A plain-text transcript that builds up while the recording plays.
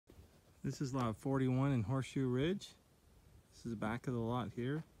This is lot 41 in Horseshoe Ridge. This is the back of the lot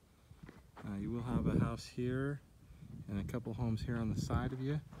here. You will have a house here and a couple homes here on the side of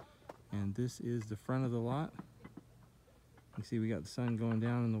you. And this is the front of the lot. You see we got the sun going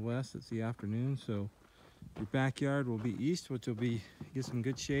down in the west. It's the afternoon, so your backyard will be east, which will be get some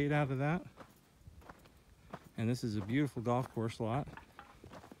good shade out of that. And this is a beautiful golf course lot.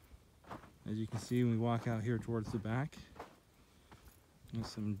 As you can see when we walk out here towards the back. There's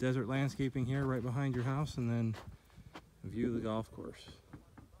some desert landscaping here right behind your house, and then a view of the golf course.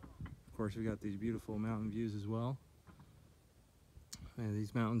 Of course, we got these beautiful mountain views as well. And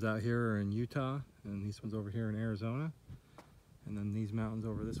these mountains out here are in Utah, and these ones over here in Arizona. And then these mountains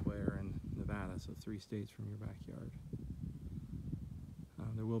over this way are in Nevada, so 3 states from your backyard.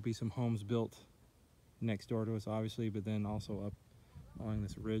 There will be some homes built next door to us, obviously, but then also up along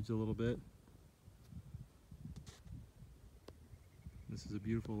this ridge a little bit. This is a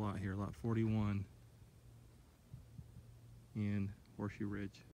beautiful lot here, lot 41 in Horseshoe Ridge.